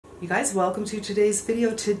You guys, welcome to today's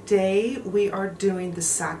video. Today we are doing the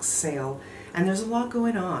SAKS sale, and there's a lot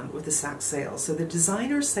going on with the SAKS sale. So the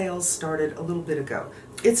designer sales started a little bit ago.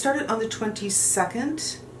 It started on the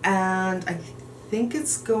 22nd, and I think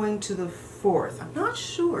it's going to the 4th. I'm not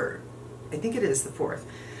sure. I think it is the 4th.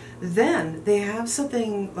 Then they have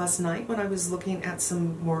something last night when I was looking at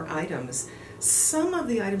some more items. Some of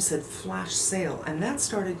the items said flash sale, and that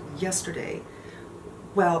started yesterday.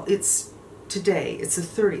 Well, it's today, it's the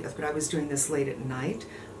 30th, but I was doing this late at night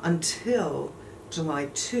until July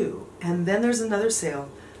 2. And then there's another sale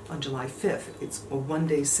on July 5th. It's a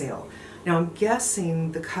one-day sale. Now I'm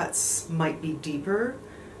guessing the cuts might be deeper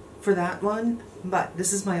for that one, but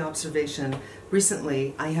this is my observation.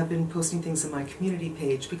 Recently, I have been posting things on my community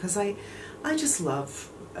page because I just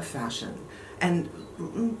love fashion, and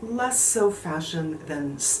less so fashion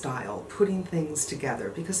than style, putting things together,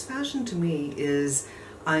 because fashion to me is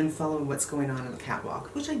I'm following what's going on the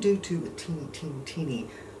catwalk, which I do to a teeny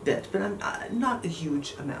bit, but I'm not a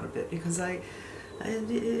huge amount of it, because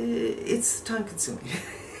it's time consuming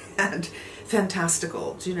and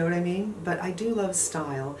fantastical, do you know what I mean? But I do love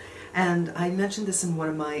style, and I mentioned this in one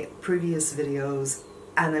of my previous videos,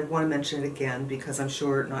 and I want to mention it again because I'm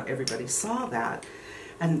sure not everybody saw that,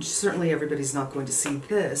 and certainly everybody's not going to see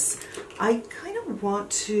this. I kind of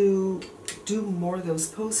want to do more of those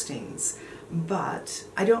postings, but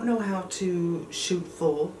I don't know how to shoot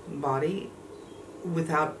full body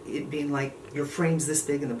without it being like your frame's this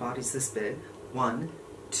big and the body's this big. 1,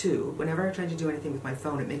 2, whenever I try to do anything with my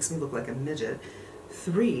phone, it makes me look like a midget.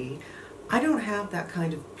 3, I don't have that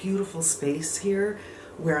kind of beautiful space here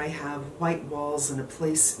where I have white walls and a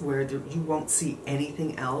place where you won't see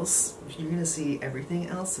anything else. You're going to see everything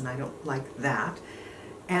else, and I don't like that.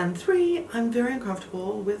 And 3, I'm very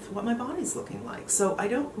uncomfortable with what my body's looking like. So I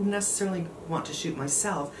don't necessarily want to shoot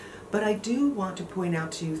myself, but I do want to point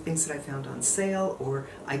out to you things that I found on sale, or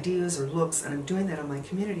ideas or looks, and I'm doing that on my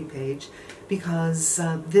community page because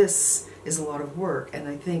this is a lot of work, and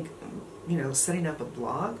I think, you know, setting up a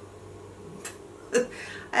blog,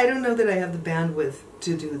 I don't know that I have the bandwidth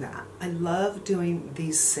to do that. I love doing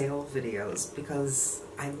these sale videos because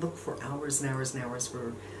I look for hours and hours and hours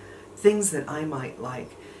for things that I might like,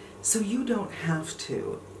 so you don't have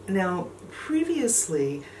to. Now,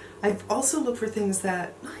 previously, I've also looked for things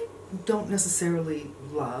that I don't necessarily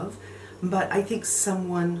love, but I think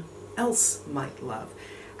someone else might love.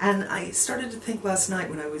 And I started to think last night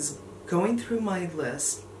when I was going through my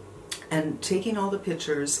list and taking all the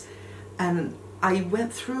pictures, and I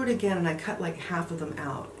went through it again and I cut like half of them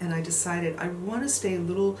out, and I decided I want to stay a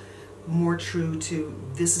little more true to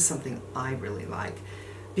this is something I really like.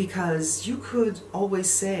 Because you could always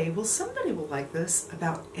say, well, somebody will like this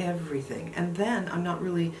about everything, and then I'm not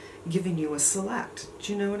really giving you a select.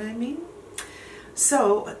 Do you know what I mean?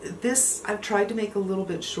 So this I've tried to make a little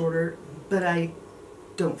bit shorter, but I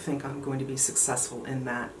don't think I'm going to be successful in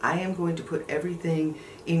that. I am going to put everything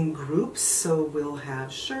in groups, so we'll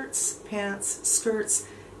have shirts, pants, skirts,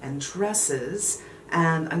 and dresses,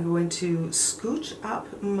 and I'm going to scooch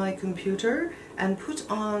up my computer and put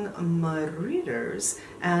on my readers,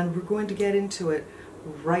 and we're going to get into it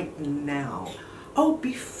right now. Oh,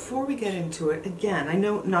 before we get into it, again, I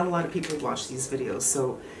know not a lot of people watch these videos,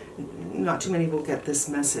 so not too many will get this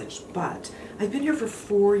message, but I've been here for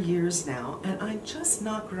 4 years now, and I'm just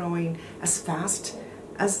not growing as fast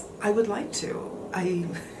as I would like to. I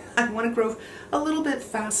want to grow a little bit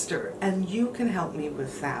faster, and you can help me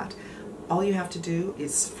with that. All you have to do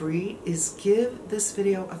is free, is give this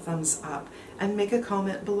video a thumbs up and make a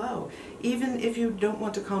comment below. Even if you don't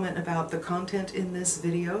want to comment about the content in this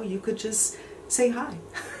video, you could just say hi.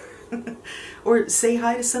 Or say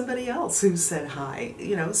hi to somebody else who said hi.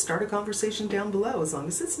 You know, start a conversation down below, as long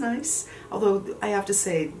as it's nice. Although I have to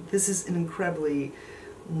say, this is an incredibly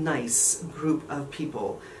nice group of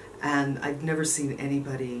people, and I've never seen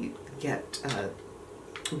anybody get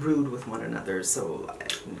rude with one another, so I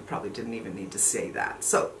probably didn't even need to say that.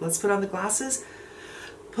 So let's put on the glasses,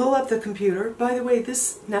 pull up the computer. By the way,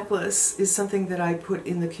 this necklace is something that I put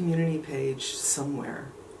in the community page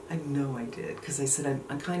somewhere. I know I did, because I said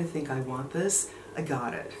I kind of think I want this. I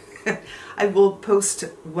got it. I will post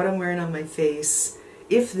what I'm wearing on my face,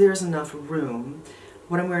 if there's enough room,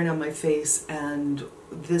 what I'm wearing on my face and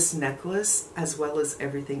this necklace, as well as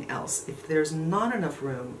everything else. If there's not enough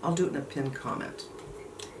room, I'll do it in a pinned comment.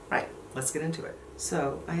 Right, let's get into it.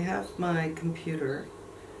 So I have my computer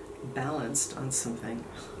balanced on something.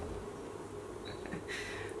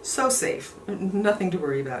 So safe, nothing to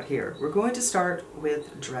worry about here. We're going to start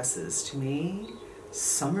with dresses. To me,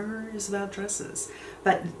 summer is about dresses.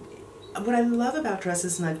 But what I love about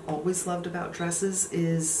dresses, and I've always loved about dresses,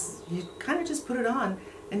 is you kind of just put it on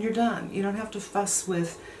and you're done. You don't have to fuss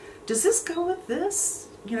with, does this go with this?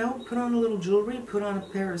 You know, put on a little jewelry, put on a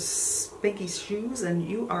pair of spanky shoes, and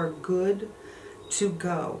you are good to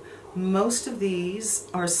go. Most of these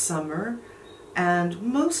are summer, and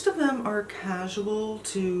most of them are casual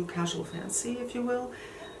to casual fancy, if you will.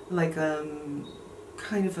 Like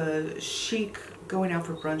kind of a chic going out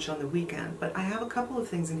for brunch on the weekend. But I have a couple of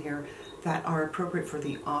things in here that are appropriate for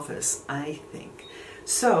the office, I think.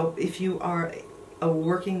 So if you are a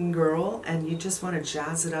working girl and you just want to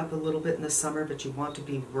jazz it up a little bit in the summer, but you want to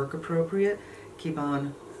be work appropriate, keep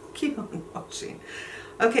on watching.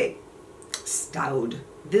 Okay, styled.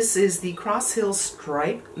 This is the Cross Hill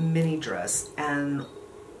Stripe mini dress, and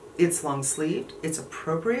it's long sleeved. It's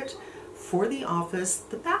appropriate for the office.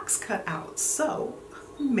 The back's cut out, so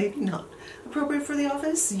maybe not appropriate for the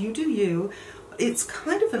office. You do you. It's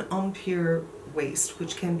kind of an empire waist,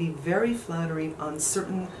 which can be very flattering on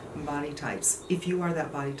certain body types. If you are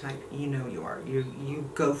that body type, you know you are. You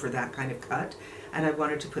go for that kind of cut, and I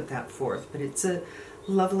wanted to put that forth. But it's a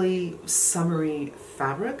lovely summery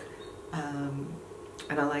fabric,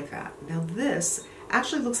 and I like that. Now this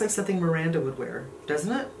actually looks like something Miranda would wear,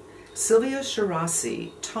 doesn't it? Sylvia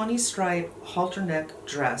Shirasi tawny stripe halter neck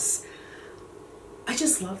dress. I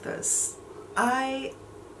just love this. I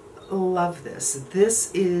love this.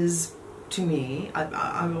 This is, to me,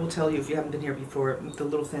 I will tell you if you haven't been here before, the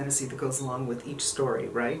little fantasy that goes along with each story,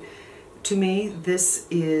 right? To me, this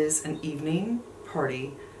is an evening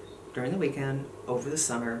party during the weekend, over the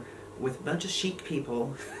summer, with a bunch of chic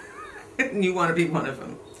people, and you want to be one of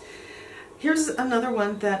them. Here's another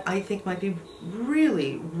one that I think might be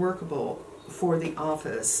really workable for the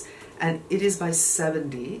office, and it is by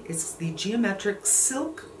 70. It's the Geometric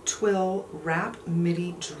Silk Twill Wrap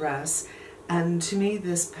Midi Dress. And to me,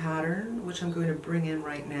 this pattern, which I'm going to bring in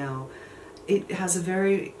right now, it has a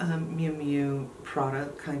very Miu Miu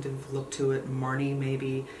Prada kind of look to it, Marni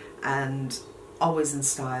maybe, and always in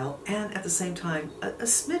style, and at the same time, a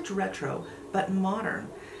smidge retro, but modern.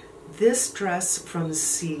 This dress from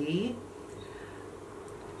C,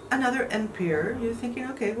 another empire, you're thinking,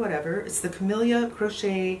 okay, whatever. It's the Camellia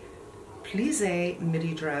Crochet Plissé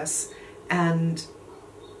midi dress, and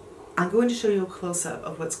I'm going to show you a close-up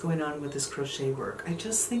of what's going on with this crochet work. I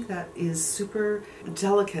just think that is super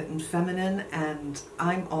delicate and feminine, and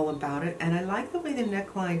I'm all about it. And I like the way the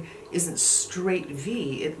neckline isn't straight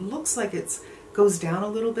V. It looks like it goes down a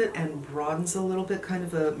little bit and broadens a little bit, kind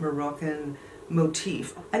of a Moroccan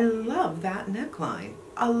motif. I love that neckline.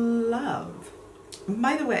 I love.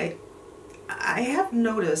 By the way, I have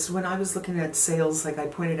noticed when I was looking at sales, like I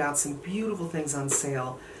pointed out some beautiful things on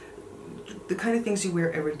sale, the kind of things you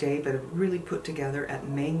wear every day but are really put together at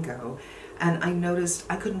Mango, and I noticed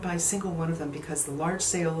I couldn't buy a single one of them because the large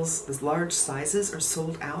sales, the large sizes are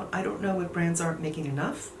sold out. I don't know if brands aren't making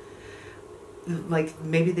enough. Like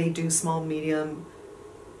maybe they do small, medium,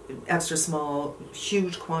 extra small,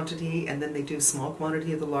 huge quantity, and then they do small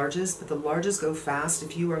quantity of the larges, but the larges go fast.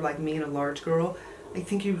 If you are like me and a large girl, I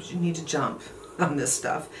think you need to jump on this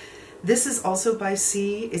stuff. This is also by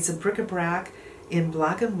C. It's a bric-a-brac in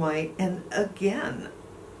black and white, and again,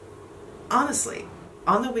 honestly,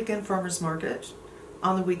 on the weekend farmers market,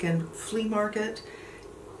 on the weekend flea market,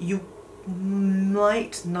 you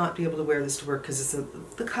might not be able to wear this to work because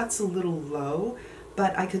the cut's a little low,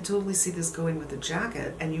 but I could totally see this going with a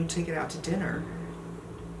jacket, and you take it out to dinner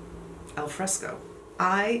al fresco.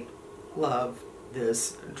 I love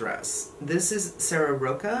this dress. This is Sarah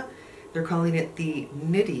Roca. They're calling it the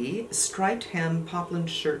Nitty Striped Hem Poplin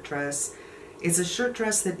Shirt Dress. It's a shirt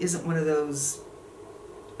dress that isn't one of those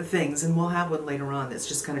things, and we'll have one later on that's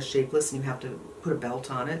just kind of shapeless and you have to put a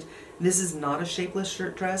belt on it. This is not a shapeless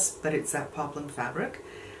shirt dress, but it's that poplin fabric.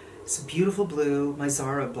 It's a beautiful blue. My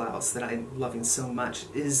Zara blouse that I'm loving so much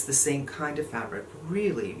is the same kind of fabric.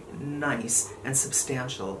 Really nice and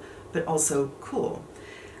substantial, but also cool,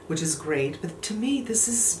 which is great. But to me, this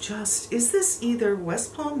is just, is this either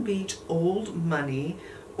West Palm Beach old money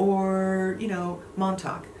or, you know,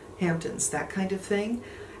 Montauk, Hamptons, that kind of thing?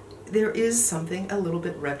 There is something a little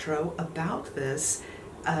bit retro about this.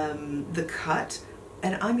 The cut,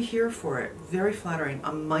 and I'm here for it. Very flattering.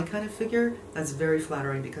 On my kind of figure, that's very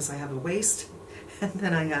flattering because I have a waist and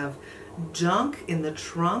then I have junk in the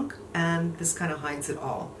trunk, and this kind of hides it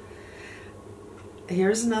all.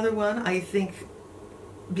 Here's another one. I think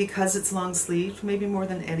because it's long sleeved, maybe more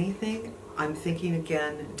than anything, I'm thinking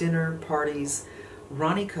again, dinner, parties,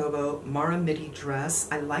 Ronnie Kobo, Mara midi dress.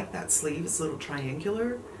 I like that sleeve. It's a little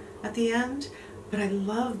triangular at the end, but I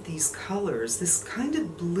love these colors. This kind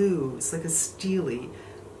of blue, it's like a steely,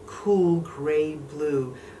 cool gray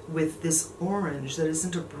blue with this orange that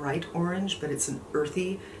isn't a bright orange, but it's an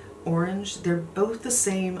earthy orange. They're both the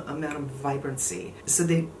same amount of vibrancy. So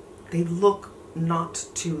they look not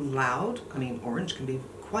too loud. I mean, orange can be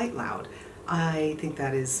quite loud. I think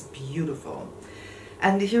that is beautiful.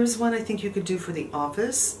 And here's one I think you could do for the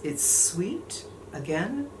office. It's sweet.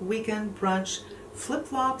 Again, weekend brunch,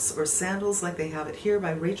 flip-flops or sandals like they have it here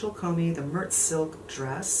by Rachel Comey, the Mert silk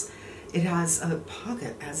dress. It has a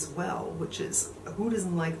pocket as well, which is, who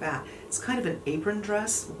doesn't like that? It's kind of an apron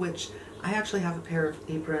dress, which I actually have a pair of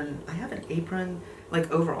I have an apron,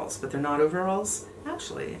 like overalls, but they're not overalls,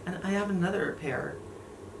 actually. And I have another pair.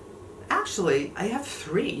 Actually, I have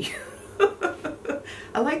 3.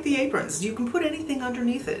 I like the aprons. You can put anything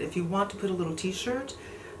underneath it. If you want to put a little t-shirt,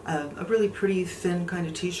 a really pretty thin kind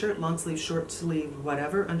of t-shirt, long sleeve, short sleeve,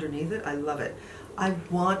 whatever, underneath it, I love it. I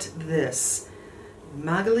want this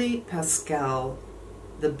Magali Pascal,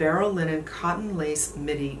 the barrel linen cotton lace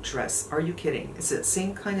midi dress. Are you kidding? It's the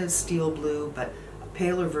same kind of steel blue, but a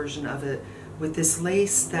paler version of it with this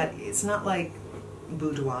lace that it's not like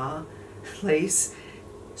boudoir lace.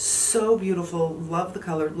 So beautiful. Love the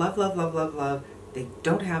color. Love, love, love, love, love. They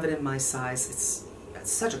don't have it in my size. It's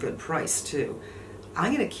such a good price too.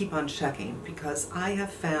 I'm going to keep on checking because I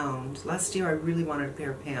have found, last year I really wanted a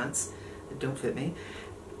pair of pants that don't fit me,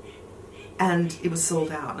 and it was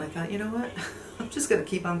sold out. And I thought, you know what? I'm just going to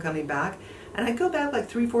keep on coming back. And I go back like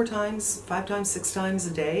 3, 4 times, 5 times, 6 times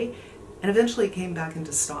a day, and eventually it came back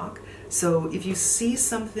into stock. So if you see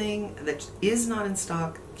something that is not in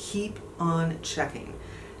stock, keep on checking.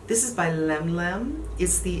 This is by Lem Lem.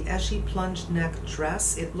 It's the Eshy plunge neck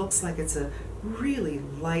dress. It looks like it's a really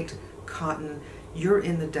light cotton. You're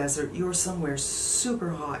in the desert, you're somewhere super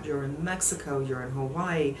hot, you're in Mexico, you're in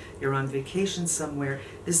Hawaii, you're on vacation somewhere.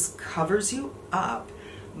 This covers you up,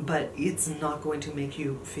 but it's not going to make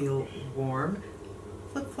you feel warm.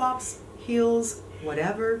 Flip-flops, heels,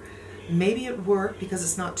 whatever. Maybe it work because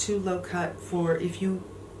it's not too low cut for if you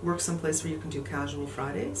work someplace where you can do casual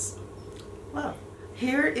Fridays. Love.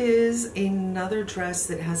 Here is another dress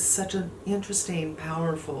that has such an interesting,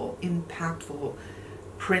 powerful, impactful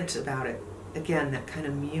print about it. Again, that kind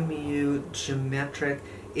of Miu Miu geometric.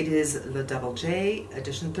 It is the Double J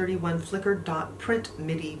edition 31 flicker dot print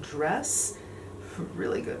midi dress.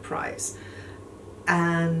 Really good price.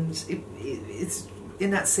 And it's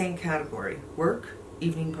in that same category. Work,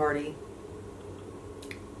 evening party.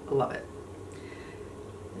 I love it.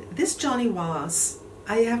 This Johnny Was,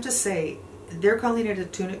 I have to say, they're calling it a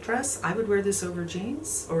tunic dress. I would wear this over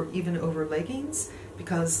jeans or even over leggings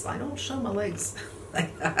because I don't show my legs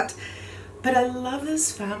like that. But I love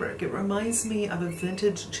this fabric. It reminds me of a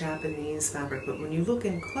vintage Japanese fabric, but when you look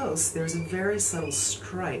in close, there's a very subtle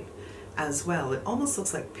stripe as well. It almost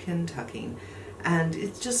looks like pin tucking, and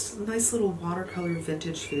it's just a nice little watercolor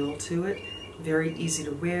vintage feel to it. Very easy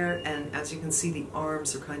to wear, and as you can see, the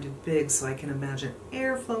arms are kind of big, so I can imagine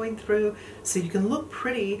air flowing through, so you can look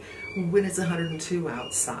pretty when it's 102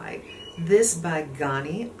 outside. This by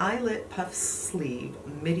Gani Eyelet puff sleeve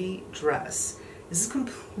midi dress. This is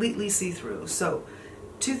completely see-through. So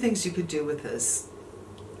 2 things you could do with this.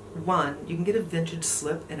 1, you can get a vintage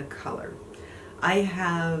slip in a color. I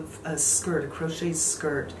have a skirt, a crochet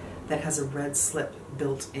skirt that has a red slip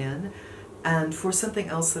built in. And for something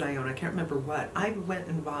else that I own, I can't remember what, I went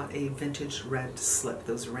and bought a vintage red slip,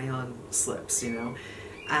 those rayon slips, you know.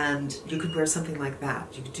 And you could wear something like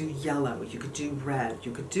that. You could do yellow, you could do red,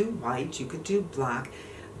 you could do white, you could do black.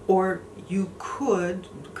 Or you could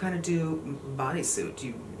kind of do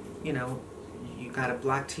bodysuit. You know, you got a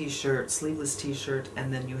black t-shirt, sleeveless t-shirt,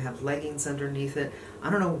 and then you have leggings underneath it. I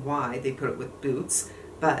don't know why they put it with boots,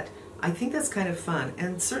 but I think that's kind of fun.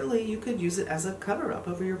 And certainly you could use it as a cover-up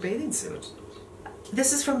over your bathing suit.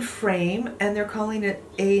 This is from Frame, and they're calling it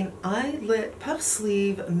an Eyelet puff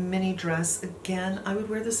sleeve mini dress. Again, I would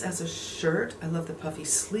wear this as a shirt. I love the puffy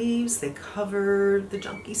sleeves. They cover the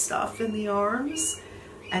junky stuff in the arms.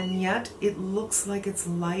 And yet it looks like it's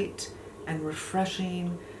light and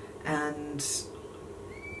refreshing and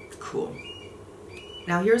cool.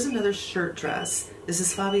 Now here's another shirt dress. This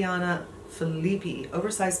is Fabiana Filippi,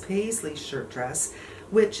 oversized paisley shirt dress,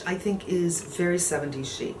 which I think is very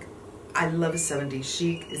 70s chic. I love a 70s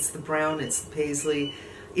chic. It's the brown, it's the paisley.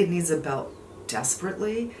 It needs a belt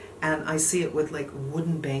desperately, and I see it with like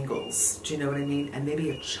wooden bangles. Do you know what I mean? And maybe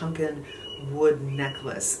a chunkin' wood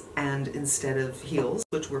necklace, and instead of heels,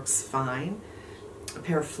 which works fine, a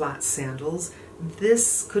pair of flat sandals.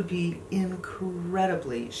 This could be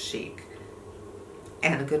incredibly chic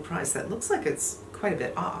and a good price. That looks like it's quite a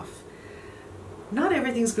bit off. Not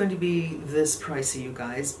everything's going to be this pricey, you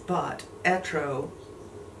guys, but Etro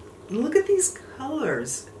Look at these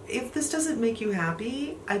colors. If this doesn't make you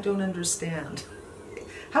happy, I don't understand.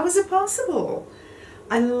 How is it possible?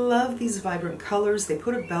 I love these vibrant colors. They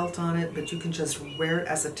put a belt on it, but you can just wear it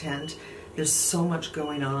as a tent. There's so much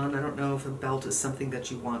going on. I don't know if a belt is something that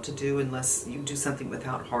you want to do unless you do something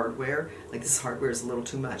without hardware. Like this hardware is a little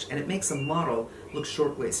too much. And it makes a model look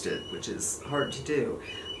short-waisted, which is hard to do.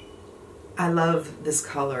 I love this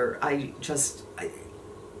color.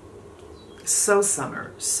 So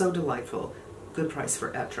summer, so delightful. Good price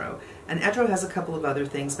for Etro. And Etro has a couple of other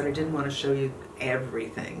things, but I didn't want to show you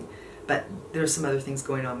everything. But there's some other things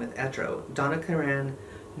going on with Etro. Donna Karan,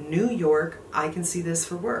 New York. I can see this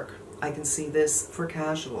for work. I can see this for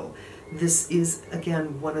casual. This is,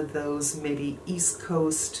 again, one of those maybe East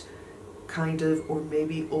Coast kind of, or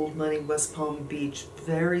maybe Old Money, West Palm Beach.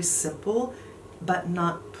 Very simple, but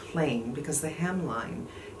not plain, because the hemline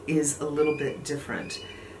is a little bit different.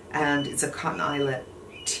 And it's a cotton eyelet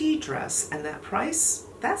tea dress, and that price,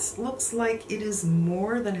 that looks like it is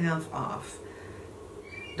more than half off.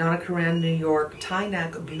 Donna Karan, New York, tie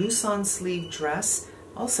neck, blouson sleeve dress.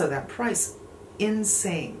 Also that price,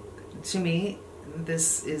 insane. To me,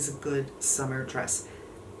 this is a good summer dress.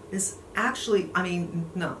 This actually, I mean,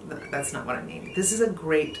 no, that's not what I mean. This is a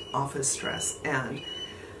great office dress, and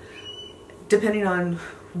depending on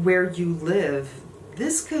where you live,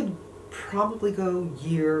 this could probably go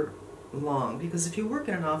year long, because if you work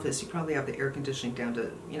in an office, you probably have the air conditioning down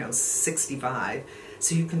to, 65,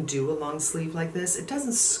 so you can do a long sleeve like this. It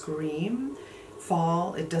doesn't scream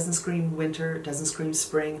fall, it doesn't scream winter, it doesn't scream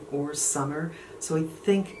spring or summer, so I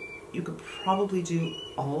think you could probably do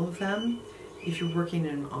all of them if you're working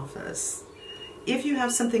in an office. If you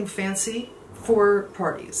have something fancy for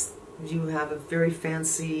parties, you have a very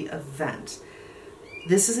fancy event,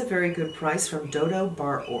 this is a very good price from Dodo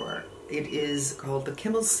Bar Or. It is called the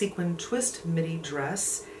Kimmel Sequin Twist Midi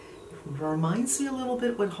Dress. It reminds me a little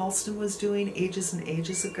bit what Halston was doing ages and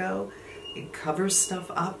ages ago. It covers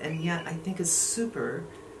stuff up, and yet I think it's super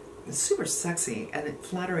sexy and it's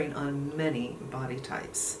flattering on many body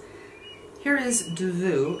types. Here is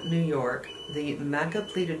Devu, New York, the Magga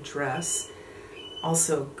pleated dress.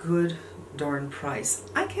 Also good darn price.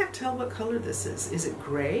 I can't tell what color this is. Is it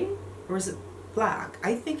gray or is it black?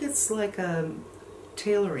 I think it's like a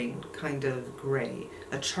tailoring kind of gray,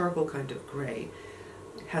 a charcoal kind of gray.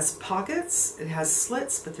 It has pockets, it has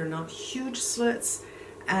slits, but they're not huge slits.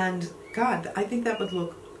 And God, I think that would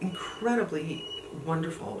look incredibly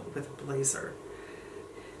wonderful with a blazer.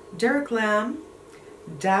 Derek Lam,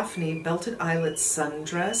 Daphne Belted Eyelet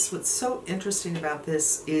Sundress. What's so interesting about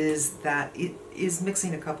this is that it is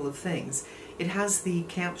mixing a couple of things. It has the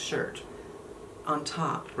camp shirt on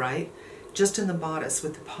top, right? Just in the bodice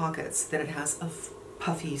with the pockets. Then it has a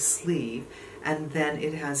puffy sleeve, and then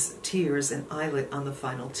it has tiers and eyelet on the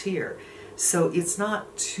final tier. So it's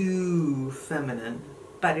not too feminine,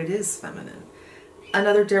 but it is feminine.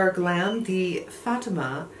 Another Derek Lam, the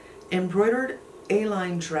Fatima Embroidered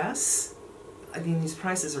A-line dress. I mean, these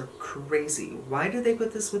prices are crazy. Why did they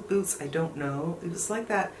put this with boots? I don't know. It was like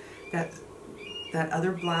that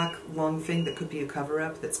other black long thing that could be a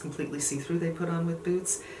cover-up that's completely see-through they put on with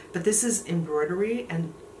boots. But this is embroidery,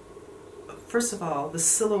 and first of all, the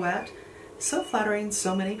silhouette, so flattering,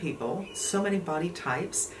 so many people, so many body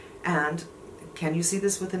types, and can you see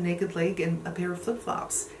this with a naked leg and a pair of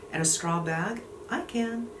flip-flops and a straw bag? I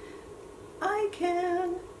can. I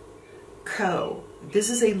can. Co. This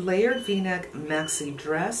is a layered v-neck maxi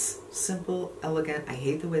dress. Simple, elegant. I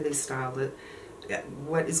hate the way they styled it.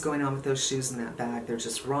 What is going on with those shoes in that bag? They're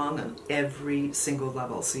just wrong on every single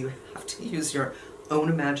level. So you have to use your own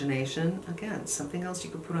imagination. Again, something else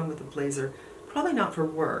you could put on with a blazer. Probably not for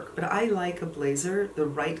work, but I like a blazer, the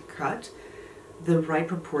right cut, the right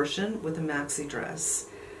proportion with a maxi dress.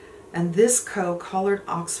 And this collared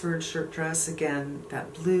Oxford shirt dress, again,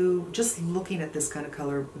 that blue, just looking at this kind of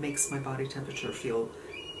color makes my body temperature feel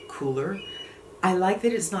cooler. I like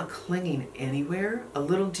that it's not clinging anywhere, a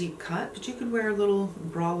little deep cut, but you could wear a little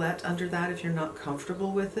bralette under that if you're not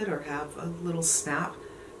comfortable with it, or have a little snap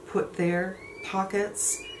put there,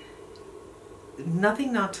 pockets.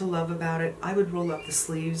 Nothing not to love about it. I would roll up the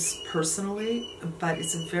sleeves personally, but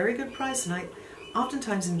it's a very good price, and I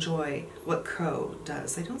oftentimes enjoy what Co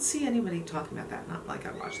does. I don't see anybody talking about that, not like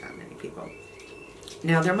I watch that many people.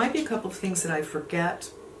 Now, there might be a couple of things that I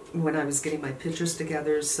forget when I was getting my pictures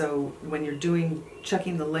together, so when you're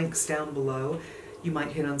checking the links down below, you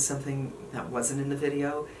might hit on something that wasn't in the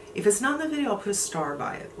video. If it's not in the video, I'll put a star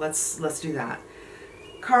by it. Let's do that.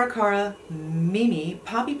 CARA Mimi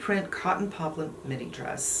Poppy Print Cotton Poplin Midi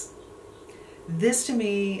Dress. This to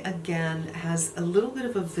me, again, has a little bit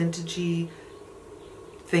of a vintagey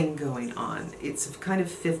thing going on. It's kind of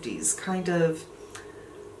 50s, kind of,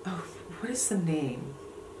 oh, what is the name?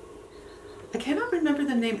 I cannot remember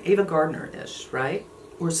the name. Ava Gardner-ish, right?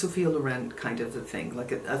 Or Sophia Loren kind of a thing,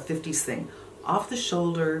 like a 50s thing. Off the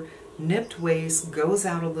shoulder, nipped waist, goes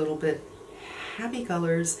out a little bit, happy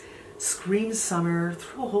colors, screams summer,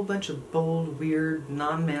 throw a whole bunch of bold, weird,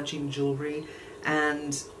 non-matching jewelry,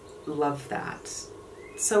 and love that.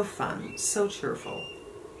 So fun, so cheerful.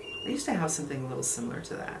 I used to have something a little similar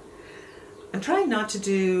to that. I'm trying not to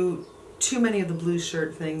do too many of the blue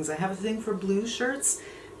shirt things. I have a thing for blue shirts.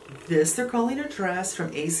 This they're calling a dress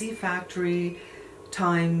from AC Factory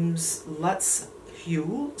times Lutz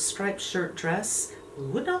Hue striped shirt dress.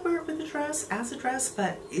 Would not wear it with a dress, as a dress,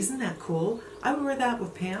 but isn't that cool? I would wear that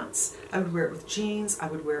with pants. I would wear it with jeans. I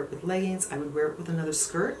would wear it with leggings. I would wear it with another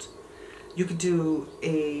skirt. You could do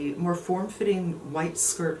a more form-fitting white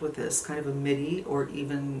skirt with this, kind of a midi or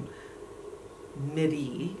even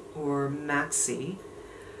midi or maxi.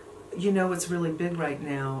 You know what's really big right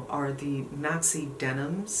now are the maxi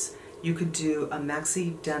denims. You could do a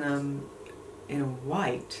maxi denim in a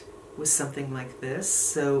white with something like this,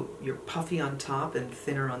 so you're puffy on top and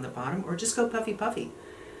thinner on the bottom, or just go puffy puffy.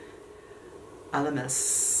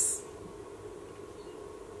 Alames.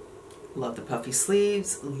 Love the puffy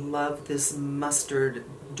sleeves, love this mustard,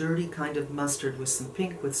 dirty kind of mustard with some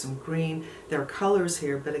pink, with some green. There are colors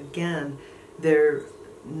here, but again, they're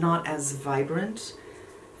not as vibrant.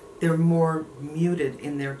 They're more muted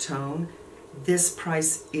in their tone. This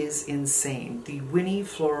price is insane. The Winnie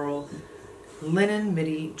Floral linen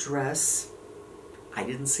midi dress. I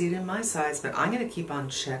didn't see it in my size, but I'm going to keep on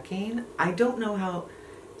checking. I don't know how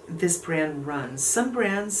this brand runs. Some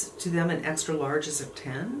brands, to them, an extra large is a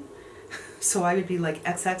 10. So I would be like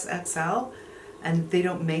XXXL, and they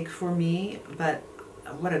don't make for me, but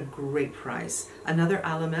what a great price. Another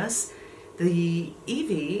Alames. The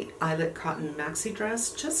Evie Eyelet Cotton Maxi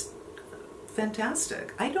Dress, just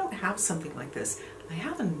fantastic. I don't have something like this. I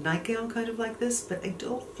have a nightgown kind of like this, but I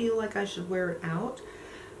don't feel like I should wear it out.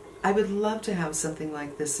 I would love to have something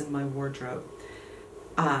like this in my wardrobe.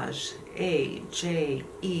 Aj,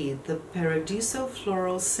 A-J-E, the Paradiso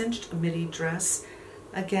Floral Cinched Midi Dress.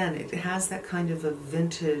 Again, it has that kind of a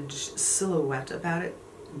vintage silhouette about it.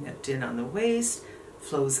 Nipped in on the waist,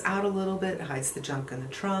 flows out a little bit, hides the junk in the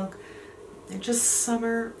trunk. And just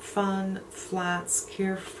summer, fun, flats,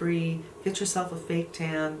 carefree, get yourself a fake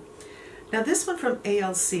tan. Now this one from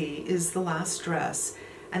ALC is the last dress,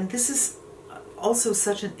 and this is also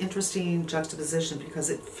such an interesting juxtaposition because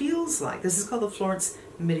it feels like, this is called the Florence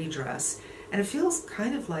midi dress, and it feels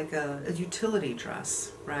kind of like a utility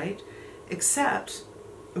dress, right? Except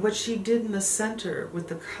what she did in the center with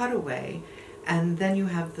the cutaway, and then you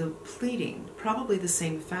have the pleating, probably the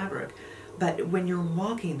same fabric, but when you're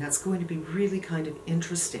walking, that's going to be really kind of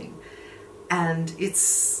interesting. And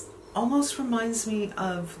it's almost reminds me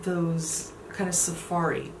of those kind of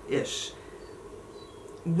safari-ish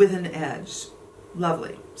with an edge.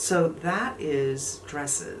 Lovely. So that is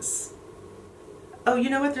dresses. Oh, you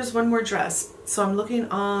know what? There's one more dress. So I'm looking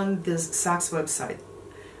on this SAKS website,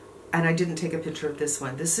 and I didn't take a picture of this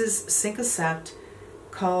one. This is Cinquecept,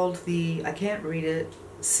 called the, I can't read it,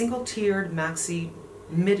 single-tiered maxi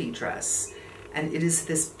midi dress. And it is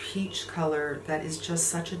this peach color that is just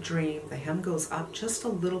such a dream. The hem goes up just a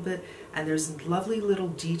little bit, and there's lovely little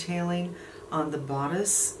detailing on the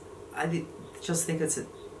bodice. I just think it's,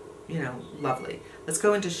 you know, lovely. Let's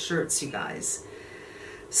go into shirts, you guys.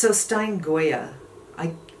 So Stein Goya,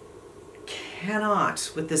 I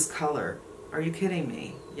cannot with this color. Are you kidding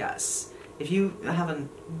me? Yes. If you have a,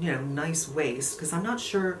 you know, nice waist, because I'm not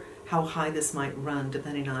sure how high this might run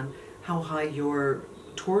depending on how high your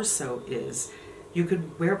torso is. You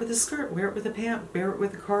could wear it with a skirt, wear it with a pant, wear it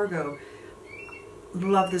with a cargo.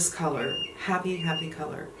 Love this color. Happy, happy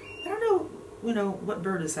color. I don't know, you know, what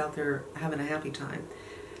bird is out there having a happy time.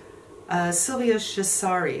 Sylvia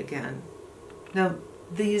Shasari again. Now,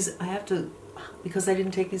 these, I have to, because I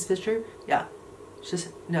didn't take these pictures, yeah,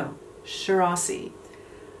 Shirasi.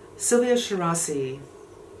 Sylvia Shirasi,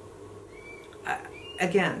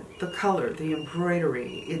 again, the color, the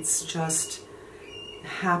embroidery, it's just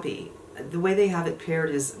happy. The way they have it paired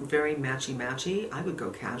is very matchy-matchy. I would go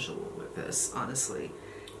casual with this, honestly.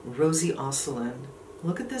 Rosie Osselin.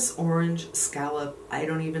 Look at this orange scallop. I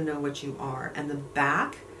don't even know what you are. And the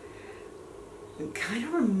back kind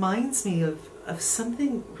of reminds me of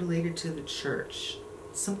something related to the church.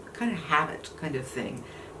 Some kind of habit kind of thing.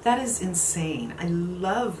 That is insane. I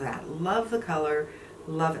love that. Love the color.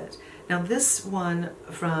 Love it. Now this one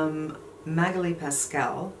from Magali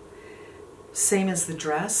Pascal, same as the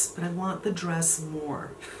dress, but I want the dress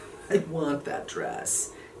more. I want that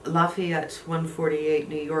dress. Lafayette 148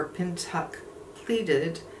 New York pin tuck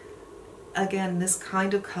pleated. Again, this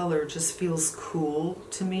kind of color just feels cool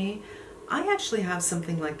to me. I actually have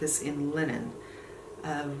something like this in linen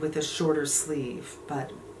with a shorter sleeve,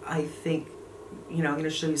 but I think, you know, I'm going to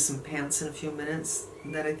show you some pants in a few minutes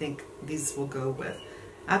that I think these will go with.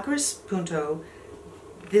 Acris Punto,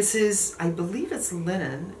 this is, I believe it's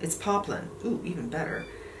linen, it's poplin, ooh, even better.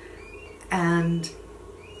 And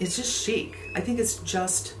it's just chic. I think it's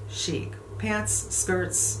just chic. Pants,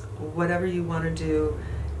 skirts, whatever you want to do,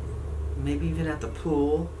 maybe even at the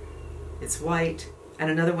pool. It's white. And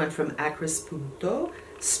another one from Acris Punto,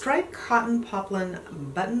 striped cotton poplin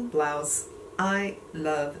button blouse. I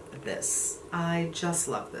love this. I just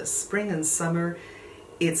love this. Spring and summer.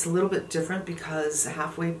 It's a little bit different because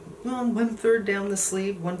halfway, well, 1/3 down the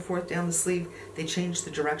sleeve, 1/4 down the sleeve, they changed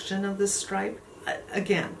the direction of this stripe.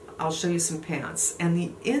 Again, I'll show you some pants. And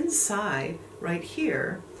the inside, right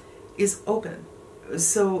here, is open.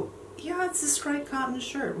 So, yeah, it's a striped cotton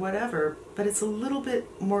shirt, whatever, but it's a little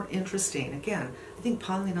bit more interesting. Again, I think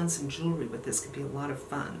piling on some jewelry with this could be a lot of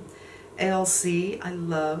fun. ALC, I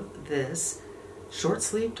love this. Short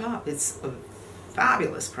sleeve top. It's a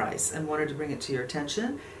fabulous price and wanted to bring it to your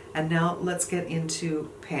attention. And now let's get into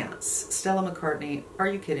pants. Stella McCartney, are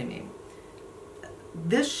you kidding me?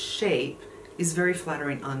 This shape is very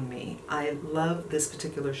flattering on me. I love this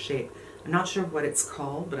particular shape. I'm not sure what it's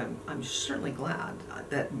called, but I'm certainly glad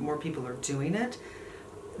that more people are doing it.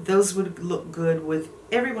 Those would look good with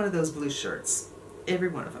every one of those blue shirts. Every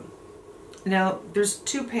one of them. Now, there's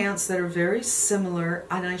two pants that are very similar,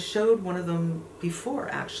 and I showed one of them before,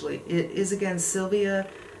 actually. It is, again, Sylvia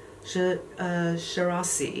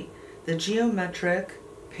Shirasi, the geometric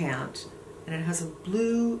pant, and it has a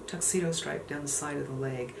blue tuxedo stripe down the side of the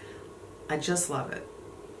leg. I just love it.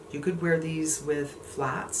 You could wear these with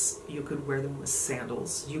flats. You could wear them with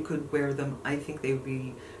sandals. You could wear them, I think they would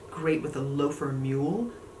be great with a loafer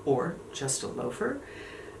mule or just a loafer.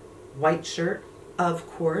 White shirt, of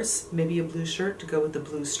course, maybe a blue shirt to go with the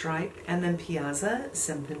blue stripe. And then Piazza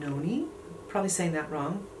Sempinoni, probably saying that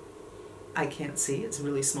wrong. I can't see, it's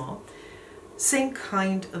really small. Same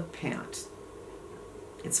kind of pant.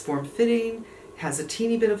 It's form-fitting, has a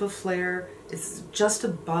teeny bit of a flare, it's just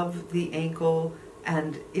above the ankle,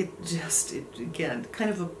 and it again, kind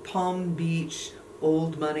of a Palm Beach,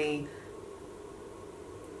 old money,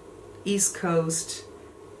 East Coast.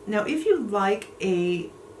 Now, if you like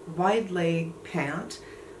a wide leg pant,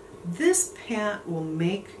 this pant will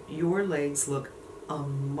make your legs look a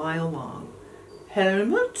mile long.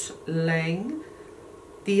 Helmut Lang,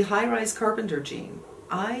 the high-rise carpenter jean.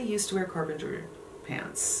 I used to wear carpenter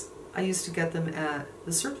pants. I used to get them at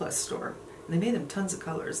the surplus store. And they made them tons of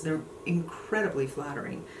colors. They're incredibly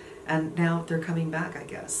flattering. And now they're coming back, I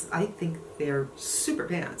guess. I think they're super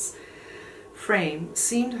pants. Frame,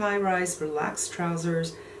 seamed high-rise relaxed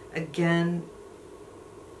trousers. Again,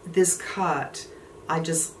 this cut, I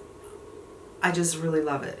just really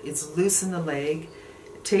love it. It's loose in the leg.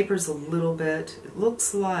 It tapers a little bit. It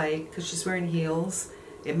looks like, because she's wearing heels,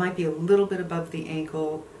 it might be a little bit above the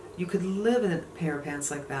ankle. You could live in a pair of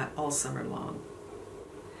pants like that all summer long.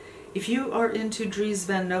 If you are into Dries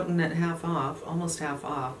Van Noten at half off, almost half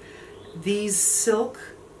off, these silk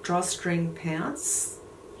drawstring pants,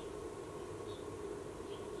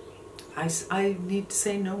 I need to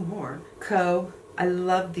say no more. Co, I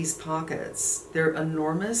love these pockets. They're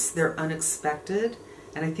enormous, they're unexpected,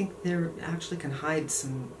 and I think they actually can hide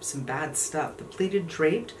some bad stuff. The pleated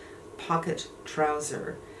draped pocket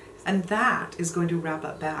trouser. And that is going to wrap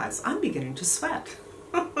up bags. I'm beginning to sweat.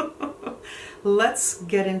 Let's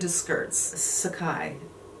get into skirts. SAKS.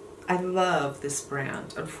 I love this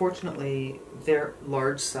brand. Unfortunately, their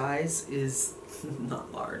large size is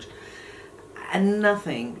not large. And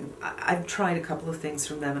nothing. I've tried a couple of things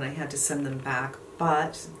from them and I had to send them back.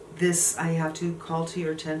 But this, I have to call to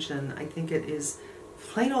your attention. I think it is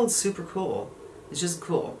plain old super cool. It's just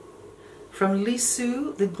cool. From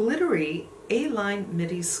Lissu, the glittery A-line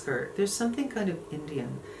midi skirt. There's something kind of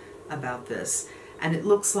Indian about this. And it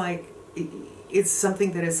looks like it's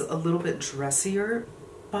something that is a little bit dressier,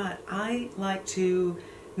 but I like to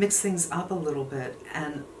mix things up a little bit,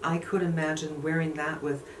 and I could imagine wearing that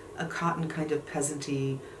with a cotton kind of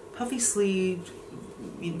peasanty, puffy sleeved,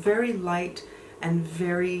 very light and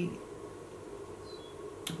very,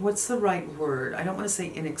 what's the right word? I don't want to say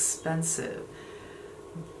inexpensive,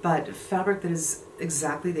 but fabric that is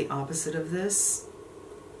exactly the opposite of this,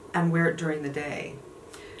 and wear it during the day.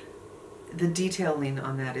 The detailing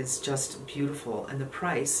on that is just beautiful, and the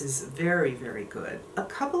price is very, very good. A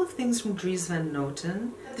couple of things from Dries Van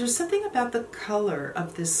Noten. There's something about the color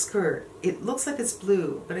of this skirt. It looks like it's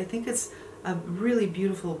blue, but I think it's a really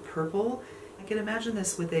beautiful purple. I can imagine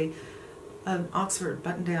this with an Oxford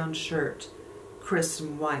button-down shirt, crisp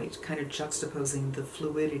and white, kind of juxtaposing the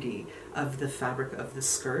fluidity of the fabric of the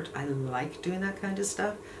skirt. I like doing that kind of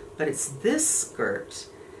stuff, but it's this skirt,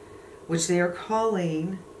 which they are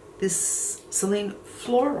calling this Celine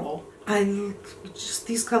Floral.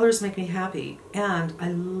 These colors make me happy, and I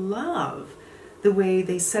love the way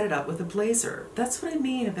they set it up with a blazer. That's what I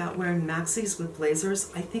mean about wearing maxis with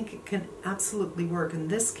blazers. I think it can absolutely work. In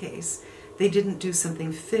this case, they didn't do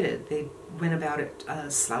something fitted. They went about it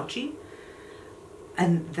slouchy,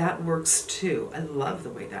 and that works too. I love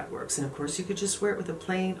the way that works. And of course, you could just wear it with a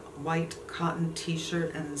plain white cotton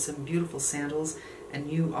t-shirt and some beautiful sandals,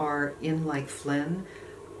 and you are in like Flynn.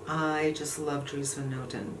 I just love Dries Van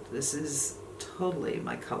Noten. This is totally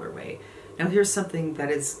my colorway. Now here's something that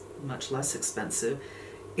is much less expensive.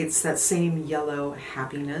 It's that same yellow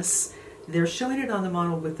Happiness. They're showing it on the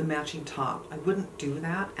model with the matching top. I wouldn't do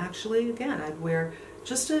that, actually. Again, I'd wear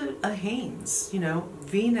just a Hanes, you know,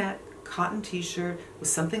 V-neck cotton t-shirt with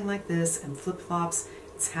something like this and flip-flops.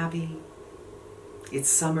 It's happy. It's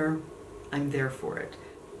summer. I'm there for it.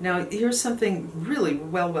 Now here's something really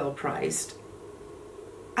well priced.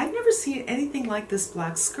 I've never seen anything like this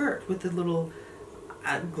black skirt with the little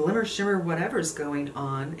glimmer, shimmer, whatever's going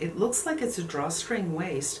on. It looks like it's a drawstring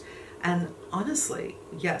waist, and honestly,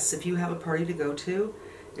 yes, if you have a party to go to,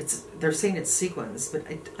 they're saying it's sequins, but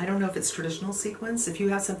I don't know if it's traditional sequins. If you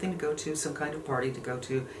have something to go to, some kind of party to go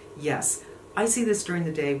to, yes. I see this during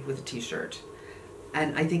the day with a t-shirt,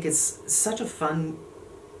 and I think it's such a fun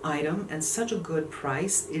item and such a good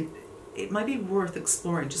price. It might be worth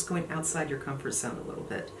exploring, just going outside your comfort zone a little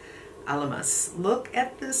bit. Alamus. Look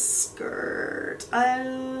at this skirt. I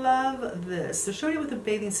love this. They're showing it with a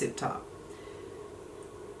bathing suit top.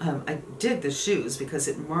 I dig the shoes because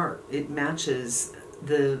it matches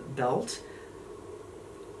the belt.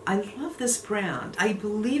 I love this brand. I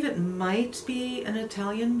believe it might be an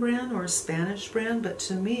Italian brand or a Spanish brand, but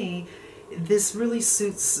to me, this really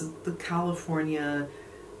suits the California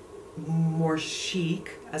more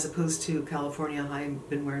chic, as opposed to California I've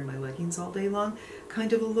been wearing my leggings all day long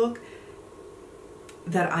kind of a look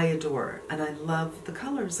that I adore. And I love the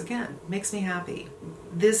colors. Again, makes me happy.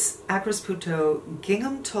 This Acris Puto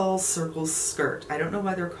gingham tall circle skirt, I don't know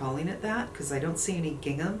why they're calling it that because I don't see any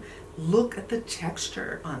gingham. Look at the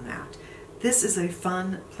texture on that. This is a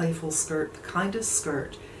fun, playful skirt, the kind of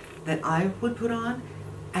skirt that I would put on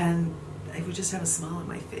and I would just have a smile on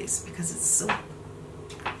my face because it's so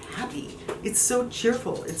happy. It's so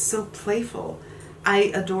cheerful. It's so playful.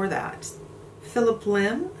 I adore that. Philip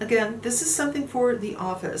Lim, again, this is something for the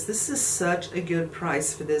office. This is such a good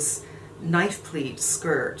price for this knife pleat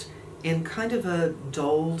skirt in kind of a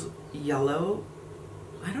dulled yellow.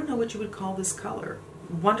 I don't know what you would call this color.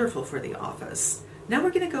 Wonderful for the office. Now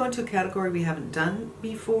we're going to go into a category we haven't done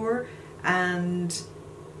before, and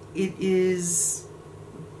it is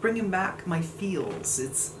bringing back my feels.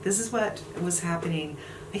 This is what was happening.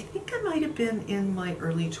 I think I might have been in my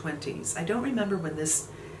early 20s. I don't remember when this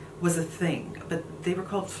was a thing, but they were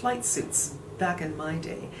called flight suits back in my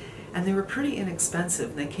day. And they were pretty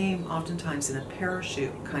inexpensive. They came oftentimes in a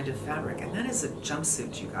parachute kind of fabric, and that is a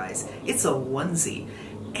jumpsuit, you guys. It's a onesie.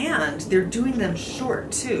 And they're doing them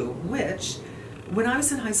short too, which when I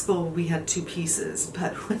was in high school, we had two pieces,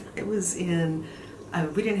 but when I was in,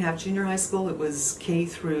 we didn't have junior high school, it was K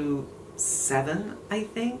through 7, I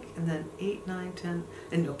think, and then 8, 9, 10,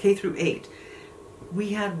 and no, K through 8.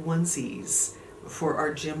 We had onesies for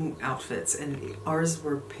our gym outfits, and ours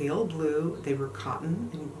were pale blue. They were cotton,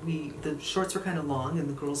 and the shorts were kind of long, and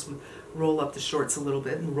the girls would roll up the shorts a little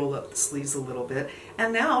bit and roll up the sleeves a little bit.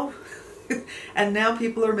 And now,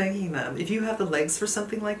 people are making them. If you have the legs for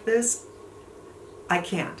something like this, I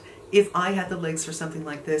can't. If I had the legs for something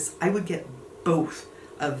like this, I would get both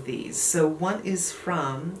of these. So one is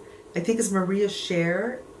from, I think it's Maria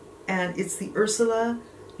Scher, and it's the Ursula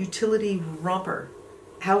Utility Romper.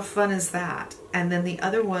 How fun is that? And then the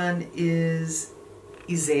other one is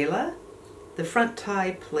Eyelet, the front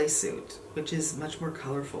tie play suit, which is much more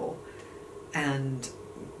colorful. And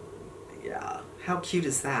yeah, how cute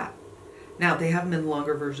is that? Now, they have them in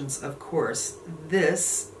longer versions, of course.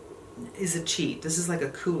 This is a cheat. This is like a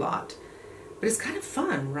culotte. But it's kind of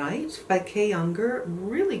fun, right? By Kay Unger,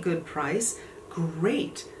 really good price.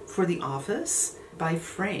 Great for the office by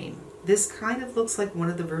Frame. This kind of looks like one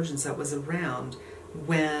of the versions that was around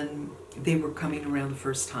when they were coming around the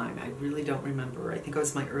first time. I really don't remember. I think it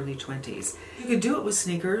was my early 20s. You could do it with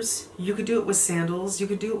sneakers, you could do it with sandals, you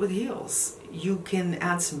could do it with heels. You can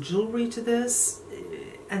add some jewelry to this.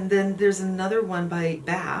 And then there's another one by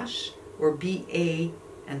Bash, or B-A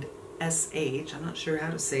and S-H, I'm not sure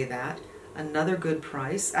how to say that. Another good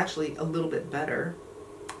price, actually a little bit better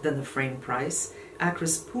than the frame price.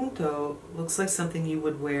 Acris Punto looks like something you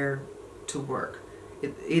would wear to work.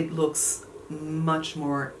 It looks much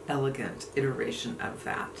more elegant iteration of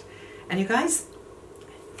that. And you guys,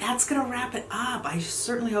 that's gonna wrap it up. I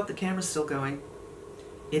certainly hope the camera's still going.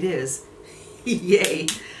 It is. Yay.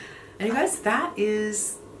 And you guys, that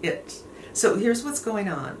is it. So here's what's going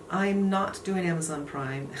on. I'm not doing Amazon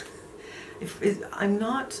Prime. I'm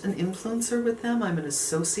not an influencer with them. I'm an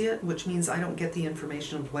associate, which means I don't get the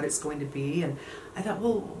information of what it's going to be. And I thought,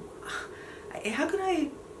 well, how can I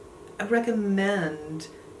recommend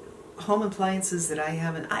home appliances that I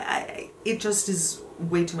haven't? It just is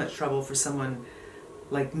way too much trouble for someone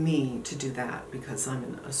like me to do that, because I'm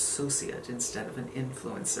an associate instead of an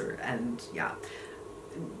influencer. And yeah,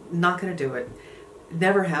 not gonna do it.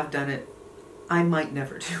 Never have done it. I might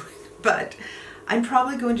never do it, but I'm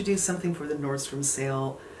probably going to do something for the Nordstrom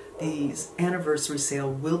sale. The anniversary sale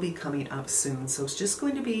will be coming up soon, so it's just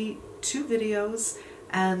going to be 2 videos.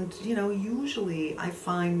 And you know, usually I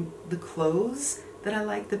find the clothes that I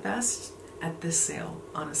like the best at this sale,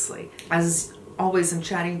 honestly. As always, I'm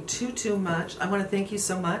chatting too much. I want to thank you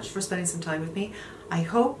so much for spending some time with me. I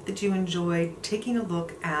hope that you enjoyed taking a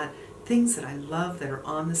look at things that I love that are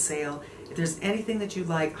on the sale. If there's anything that you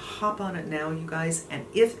like, hop on it now, you guys. And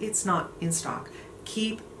if it's not in stock,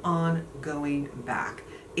 keep on going back.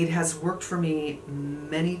 It has worked for me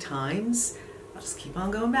many times. I'll just keep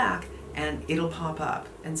on going back and it'll pop up.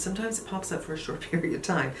 And sometimes it pops up for a short period of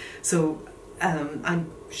time. So I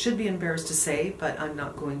should be embarrassed to say, but I'm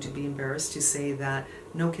not going to be embarrassed to say that,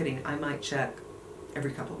 no kidding, I might check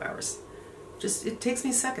every couple of hours. Just, it takes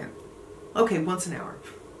me a second. Okay, once an hour.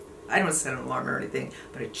 I don't set an alarm or anything,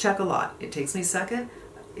 but I check a lot. It takes me a second.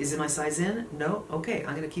 Is it my size in? No? Okay,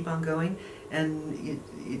 I'm going to keep on going, and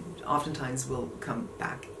it oftentimes will come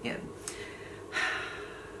back in.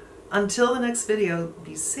 Until the next video,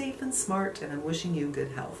 be safe and smart, and I'm wishing you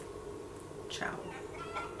good health. Ciao.